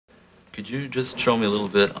Could you just show me a little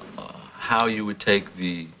bit how you would take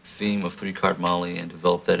the theme of Three-Card Molly and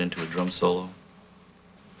develop that into a drum solo?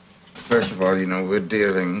 First of all, you know, we're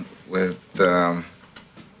dealing with a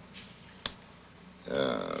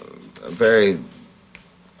very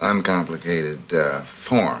uncomplicated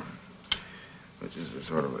form, which is a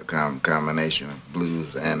sort of a combination of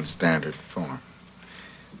blues and standard form.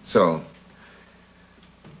 So,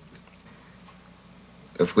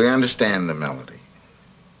 if we understand the melody,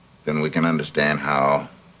 then we can understand how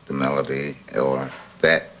the melody or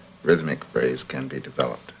that rhythmic phrase can be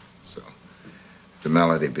developed. So, the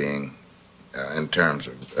melody being, in terms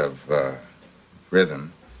of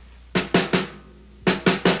rhythm,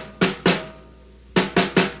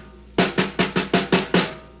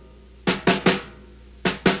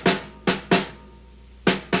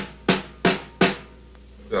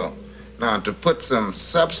 so now to put some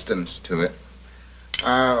substance to it,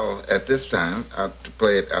 at this time, I'll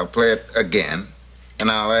play it again, and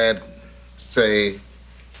I'll add, say,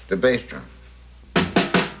 the bass drum.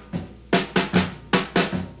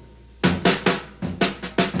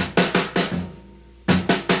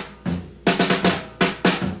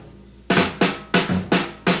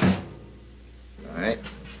 All right.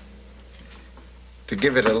 To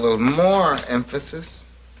give it a little more emphasis,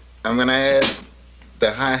 I'm going to add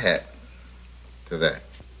the hi-hat to that.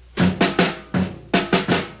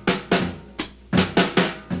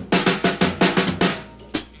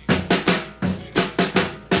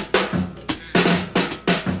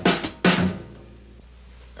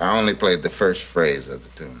 I only played the first phrase of the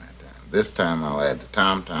tune that time. This time I'll add the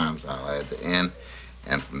tom-toms, I'll add the end,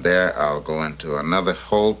 and from there I'll go into another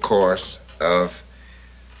whole chorus of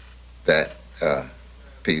that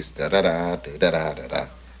piece, da-da-da, da-da-da-da-da,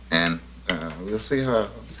 and we'll see how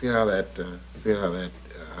that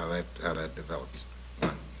develops.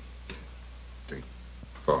 1, 2, 3,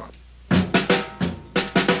 4.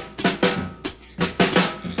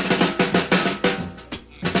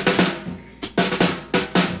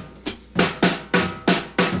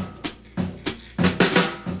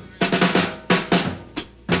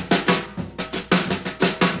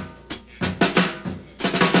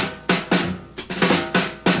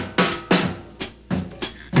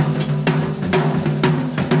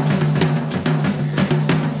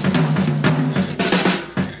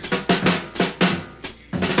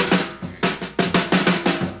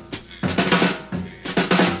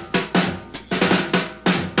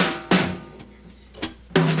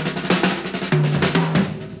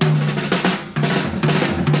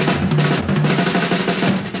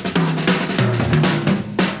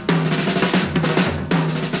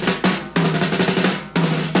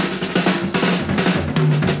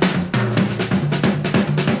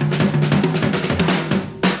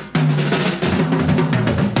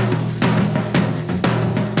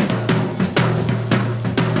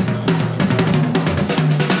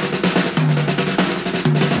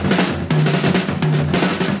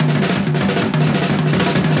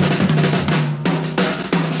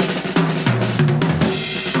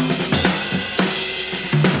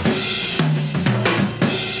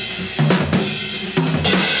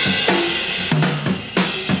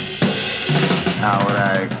 How would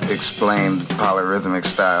I explain polyrhythmic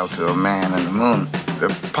style to a man in the moon? The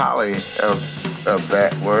poly of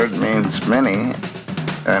that word means many,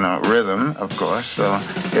 and rhythm, of course, so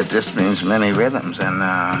it just means many rhythms, and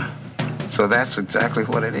so that's exactly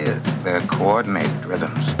what it is. They're coordinated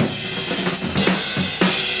rhythms.